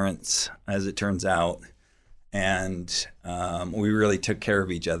divorced parents, as it turns out. And we really took care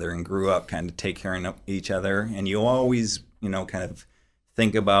of each other and grew up kind of taking care of each other. And you always, kind of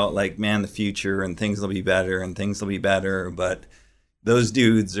think about like, man, the future and things will be better and things will be better. But those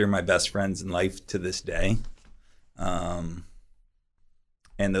dudes are my best friends in life to this day. And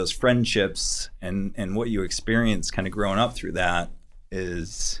those friendships and what you experience kind of growing up through that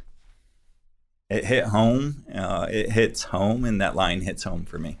it hit home. It hits home, and that line hits home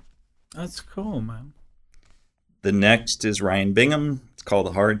for me. That's cool, man. The next is Ryan Bingham. It's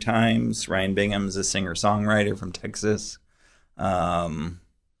called Hard Times. Ryan Bingham's a singer-songwriter from Texas. I've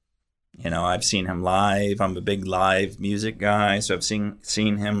seen him live. I'm a big live music guy, so I've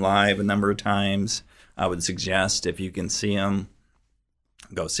seen him live a number of times. I would suggest if you can see him,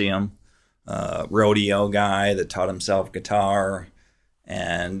 go see him. Rodeo guy that taught himself guitar.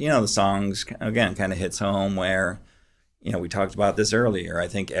 And, the songs, again, kind of hits home where, we talked about this earlier. I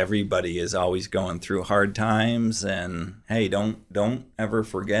think everybody is always going through hard times. And, hey, don't ever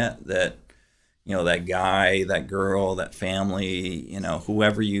forget that, that guy, that girl, that family,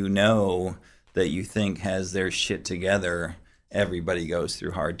 whoever that you think has their shit together, everybody goes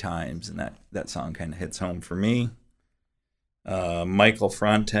through hard times. And that song kind of hits home for me. Michael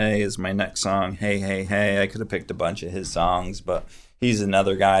Franti is my next song. Hey, Hey, Hey. I could have picked a bunch of his songs, but he's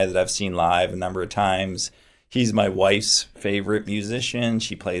another guy that I've seen live a number of times. He's my wife's favorite musician.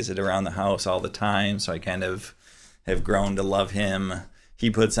 She plays it around the house all the time, so I kind of have grown to love him. He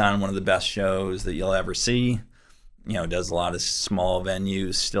puts on one of the best shows that you'll ever see. Does a lot of small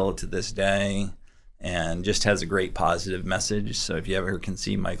venues still to this day, and just has a great positive message. So if you ever can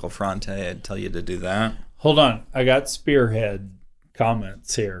see Michael Franti, I'd tell you to do that. Hold on. I got Spearhead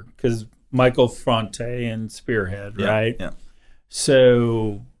comments here because Michael Franti and Spearhead, right? Yeah.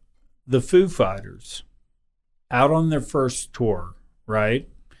 So the Foo Fighters out on their first tour, right?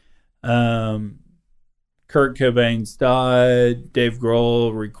 Kurt Cobain's died. Dave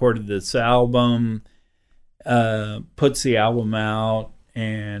Grohl recorded this album, puts the album out,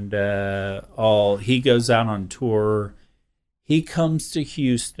 and he goes out on tour. He comes to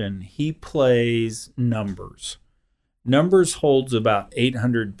Houston. He plays Numbers. Numbers holds about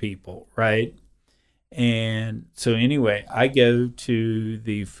 800 people, right? And so anyway, I go to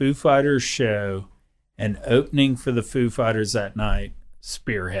the Foo Fighters show, and opening for the Foo Fighters that night,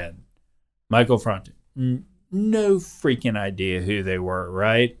 Spearhead, Michael Franti. No freaking idea who they were,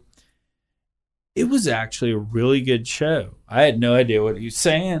 right? It was actually a really good show. I had no idea what he was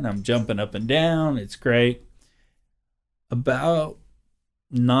saying. I'm jumping up and down. It's great. About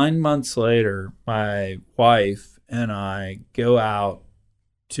 9 months later, my wife and I go out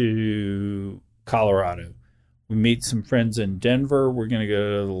to Colorado. We meet some friends in Denver. We're going to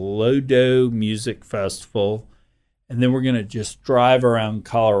go to the Lodo Music Festival. And then we're going to just drive around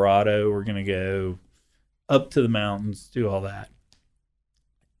Colorado. We're going to go up to the mountains, do all that.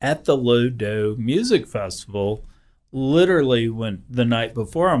 At the Lodo Music Festival, literally when the night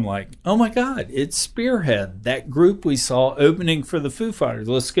before, I'm like, oh my God, it's Spearhead, that group we saw opening for the Foo Fighters.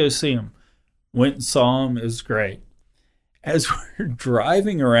 Let's go see them. Went and saw them. It was great. As we're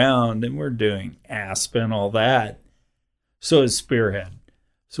driving around and we're doing Aspen, all that, so is Spearhead.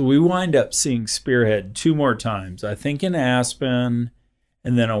 So we wind up seeing Spearhead 2 more times, I think in Aspen,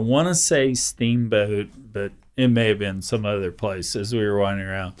 and then I want to say Steamboat, but it may have been some other place as we were winding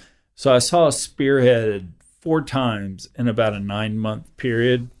around. So I saw Spearhead 4 times in about a 9-month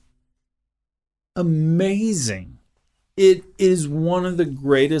period. Amazing. It is one of the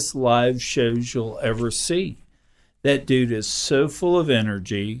greatest live shows you'll ever see. That dude is so full of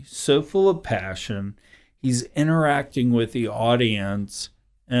energy, so full of passion. He's interacting with the audience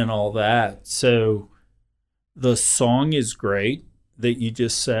and all that. So the song is great that you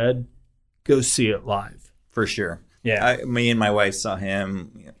just said. Go see it live. For sure. Yeah. Me and my wife saw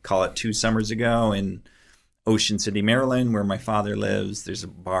him, call it 2 summers ago, in Ocean City, Maryland, where my father lives. There's a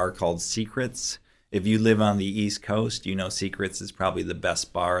bar called Secrets. If you live on the East Coast, you know Secrets is probably the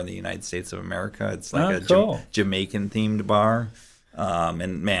best bar in the United States of America. It's like Jamaican-themed bar.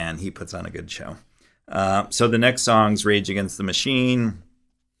 And, man, he puts on a good show. So the next song's Rage Against the Machine.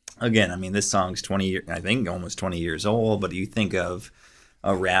 Again, I mean, this song's almost 20 years old, but you think of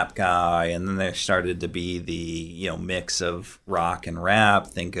a rap guy, and then there started to be the, mix of rock and rap.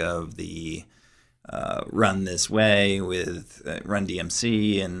 Think of the Run This Way with Run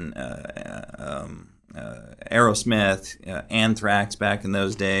DMC and Aerosmith, Anthrax back in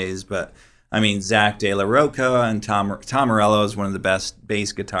those days. But I mean, Zach De La Rocha and Tom Morello is one of the best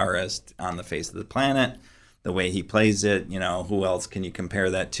bass guitarists on the face of the planet. The way he plays it, who else can you compare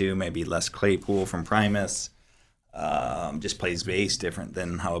that to? Maybe Les Claypool from Primus. Just plays bass different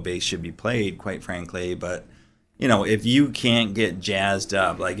than how a bass should be played, quite frankly. But if you can't get jazzed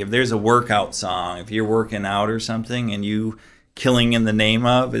up, like if there's a workout song, if you're working out or something, and you Killing in the Name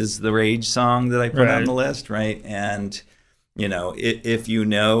Of is the Rage song that I put on the list, right? And, if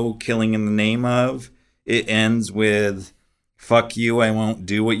Killing in the Name Of, it ends with, fuck you, I won't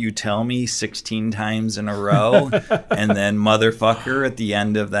do what you tell me 16 times in a row, and then motherfucker at the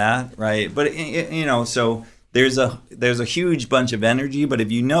end of that, right? But, so there's a huge bunch of energy, but if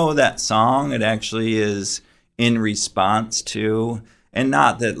you know that song, it actually is in response to, and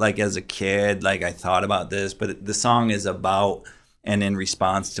not that like as a kid, like I thought about this, but the song is about and in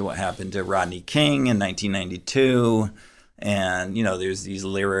response to what happened to Rodney King in 1992. And, there's these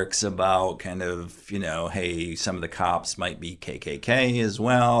lyrics about kind of, hey, some of the cops might be KKK as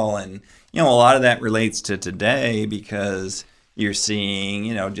well. And, a lot of that relates to today because you're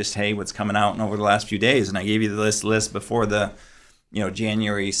seeing, just, hey, what's coming out over the last few days. And I gave you this list before the,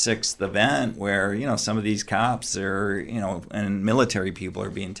 January 6th event where, some of these cops are, and military people are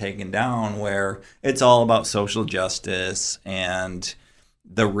being taken down, where it's all about social justice and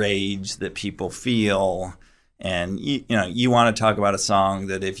the rage that people feel. And, you want to talk about a song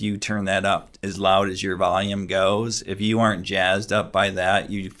that if you turn that up as loud as your volume goes, if you aren't jazzed up by that,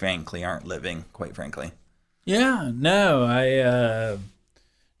 you frankly aren't living, quite frankly. Yeah, no, I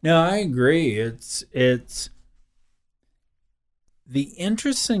agree. It's the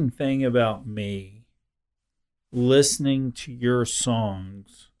interesting thing about me listening to your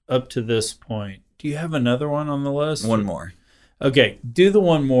songs up to this point. Do you have another one on the list? One more. Okay, do the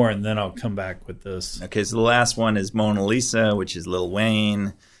one more and then I'll come back with this. Okay, so the last one is Mona Lisa, which is Lil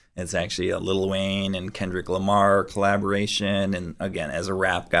Wayne. It's actually a Lil Wayne and Kendrick Lamar collaboration. And again, as a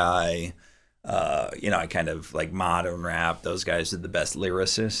rap guy, I kind of like modern rap. Those guys are the best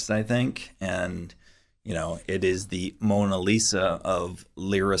lyricists, I think. And, it is the Mona Lisa of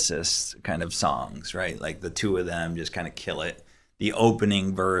lyricists kind of songs, right? Like the two of them just kind of kill it. The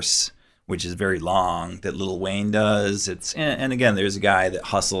opening verse, which is very long, that Lil Wayne does. And again, there's a guy that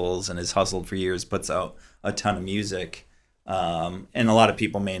hustles and has hustled for years, puts out a ton of music. And a lot of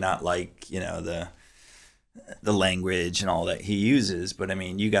people may not like, the language and all that he uses, but I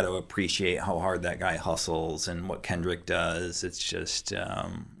mean, you got to appreciate how hard that guy hustles and what Kendrick does. It's just,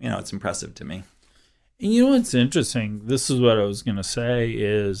 it's impressive to me. And what's interesting? This is what I was going to say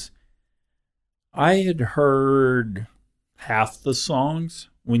is I had heard half the songs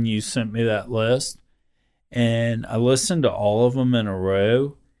when you sent me that list, and I listened to all of them in a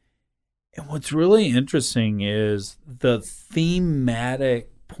row. And what's really interesting is the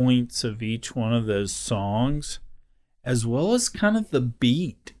thematic points of each one of those songs, as well as kind of the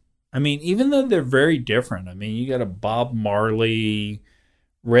beat. I mean, even though they're very different, I mean, you got a Bob Marley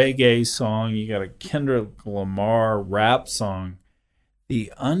reggae song, you got a Kendrick Lamar rap song.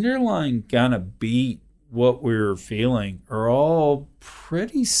 The underlying kind of beat, what we were feeling, are all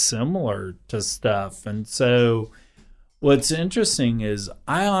pretty similar to stuff. And so what's interesting is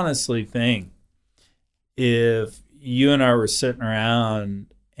I honestly think if you and I were sitting around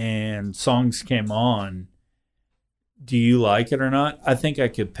and songs came on, do you like it or not? I think I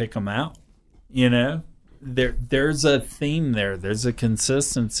could pick them out. There's a theme there. There's a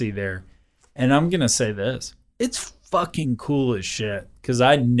consistency there. And I'm going to say this. It's fucking cool as shit, because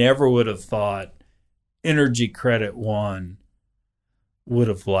I never would have thought Energy Credit One would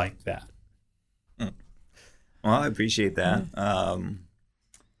have liked that. Well, I appreciate that.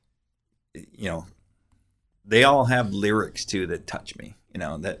 they all have lyrics too that touch me,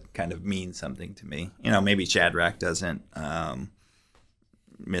 that kind of mean something to me. Maybe Shadrach doesn't,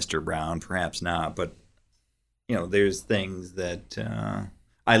 Mr. Brown perhaps not, but there's things that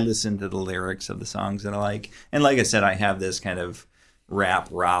I listen to the lyrics of the songs that I like. And like I said, I have this kind of rap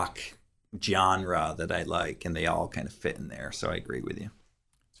rock genre that I like, and they all kind of fit in there. So I agree with you.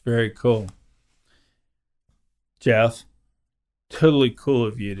 It's very cool. Jeff, totally cool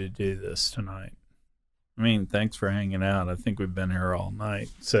of you to do this tonight. I mean, thanks for hanging out. I think we've been here all night.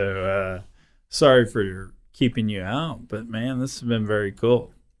 So sorry for keeping you out, but man, this has been very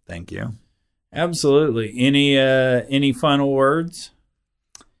cool. Thank you. Absolutely. Any final words?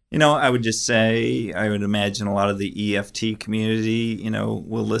 I would just say, I would imagine a lot of the EFT community,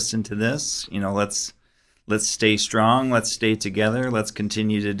 will listen to this. Let's stay strong. Let's stay together. Let's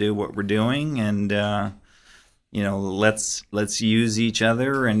continue to do what we're doing. And, let's use each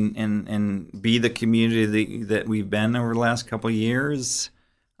other and be the community that we've been over the last couple of years.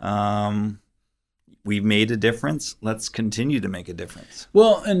 We've made a difference. Let's continue to make a difference.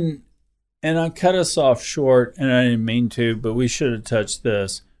 Well, and I cut us off short, and I didn't mean to, but we should have touched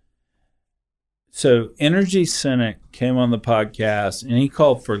this. So Energy Cynic came on the podcast, and he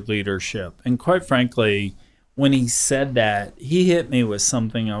called for leadership. And quite frankly, when he said that, he hit me with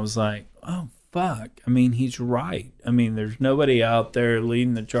something. I was like, oh, fuck. I mean, he's right. I mean, there's nobody out there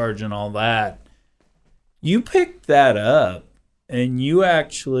leading the charge and all that. You picked that up, and you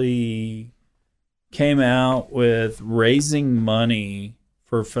actually came out with raising money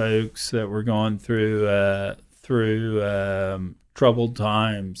for folks that were going through troubled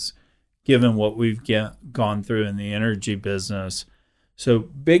times, given what we've gone through in the energy business. So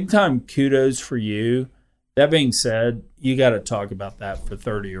big time kudos for you. That being said, you got to talk about that for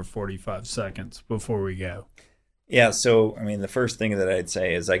 30 or 45 seconds before we go. Yeah, so, the first thing that I'd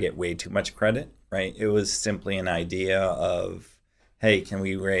say is I get way too much credit, right? It was simply an idea of, hey, can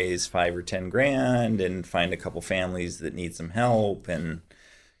we raise $5 or $10,000 and find a couple families that need some help? And,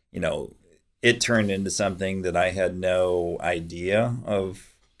 it turned into something that I had no idea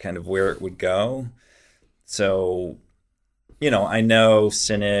of kind of where it would go. So, I know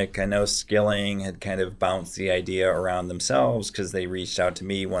Cynic, I know Skilling had kind of bounced the idea around themselves because they reached out to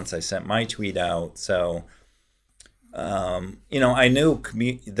me once I sent my tweet out. So, I knew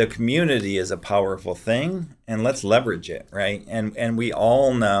the community is a powerful thing, and let's leverage it, right? And we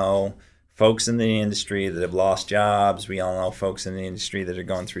all know folks in the industry that have lost jobs. We all know folks in the industry that are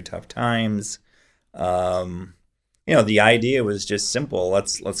going through tough times. The idea was just simple.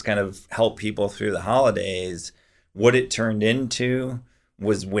 Let's kind of help people through the holidays. What it turned into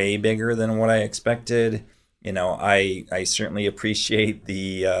was way bigger than what I expected. I certainly appreciate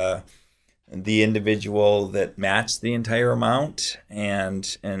the individual that matched the entire amount, and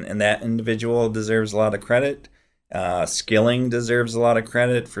that individual deserves a lot of credit. Skilling deserves a lot of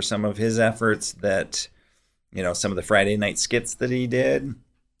credit for some of his efforts that, some of the Friday night skits that he did.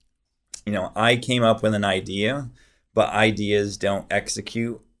 I came up with an idea, but ideas don't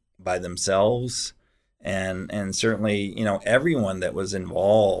execute by themselves. And certainly, everyone that was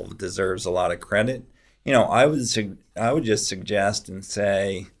involved deserves a lot of credit. I would just suggest and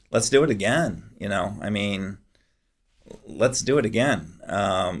say, let's do it again. Let's do it again.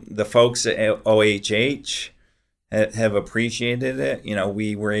 The folks at OHH have appreciated it.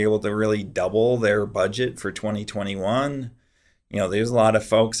 We were able to really double their budget for 2021. There's a lot of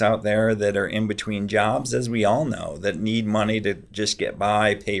folks out there that are in between jobs, as we all know, that need money to just get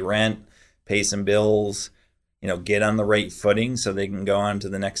by, pay rent, pay some bills, get on the right footing so they can go on to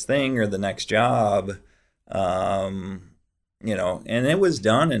the next thing or the next job. And it was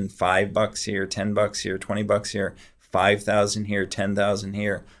done in $5 here, $10 here, $20 here, 5,000 here, 10,000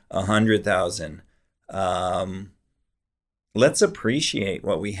 here, 100,000. Let's appreciate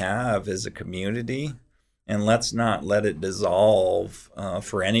what we have as a community, and let's not let it dissolve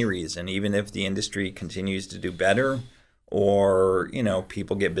for any reason, even if the industry continues to do better or,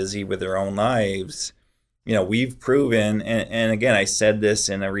 people get busy with their own lives. We've proven, and again, I said this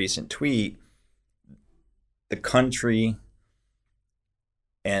in a recent tweet, the country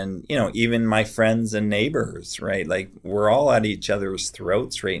and, even my friends and neighbors, right? Like, we're all at each other's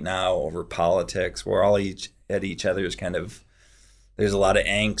throats right now over politics. We're all at each other's there's a lot of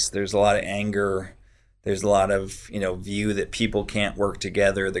angst. There's a lot of anger. There's a lot of, view that people can't work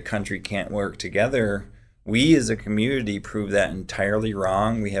together. The country can't work together. We as a community prove that entirely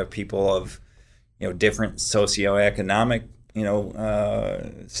wrong. We have people of, different socioeconomic,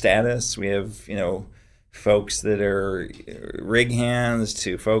 status. We have, folks that are rig hands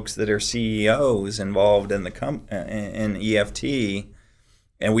to folks that are CEOs involved in in EFT.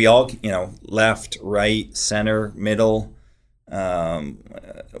 and we all, left, right, center, middle,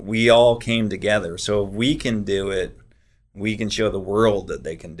 we all came together. So if we can do it, we can show the world that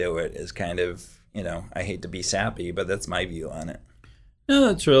they can do it. Is kind of, I hate to be sappy, but that's my view on it. No,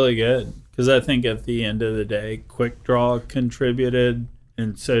 that's really good, because I think at the end of the day, Quick Draw contributed,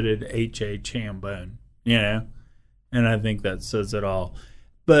 and so did H.H. Hambone, and I think that says it all.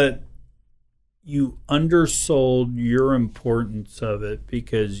 But you undersold your importance of it,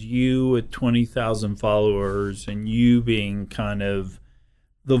 because you, with 20,000 followers, and you being kind of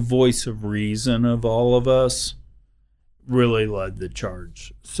the voice of reason of all of us, really led the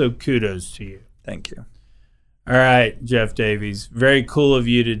charge. So kudos to you. Thank you. All right, Jeff Davies, very cool of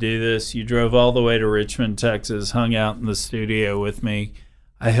you to do this. You drove all the way to Richmond, Texas, hung out in the studio with me.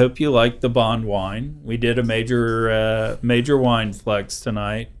 I hope you liked the Bond wine. We did a major wine flex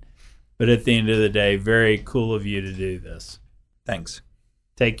tonight, but at the end of the day, very cool of you to do this. Thanks.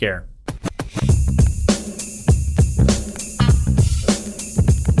 Take care.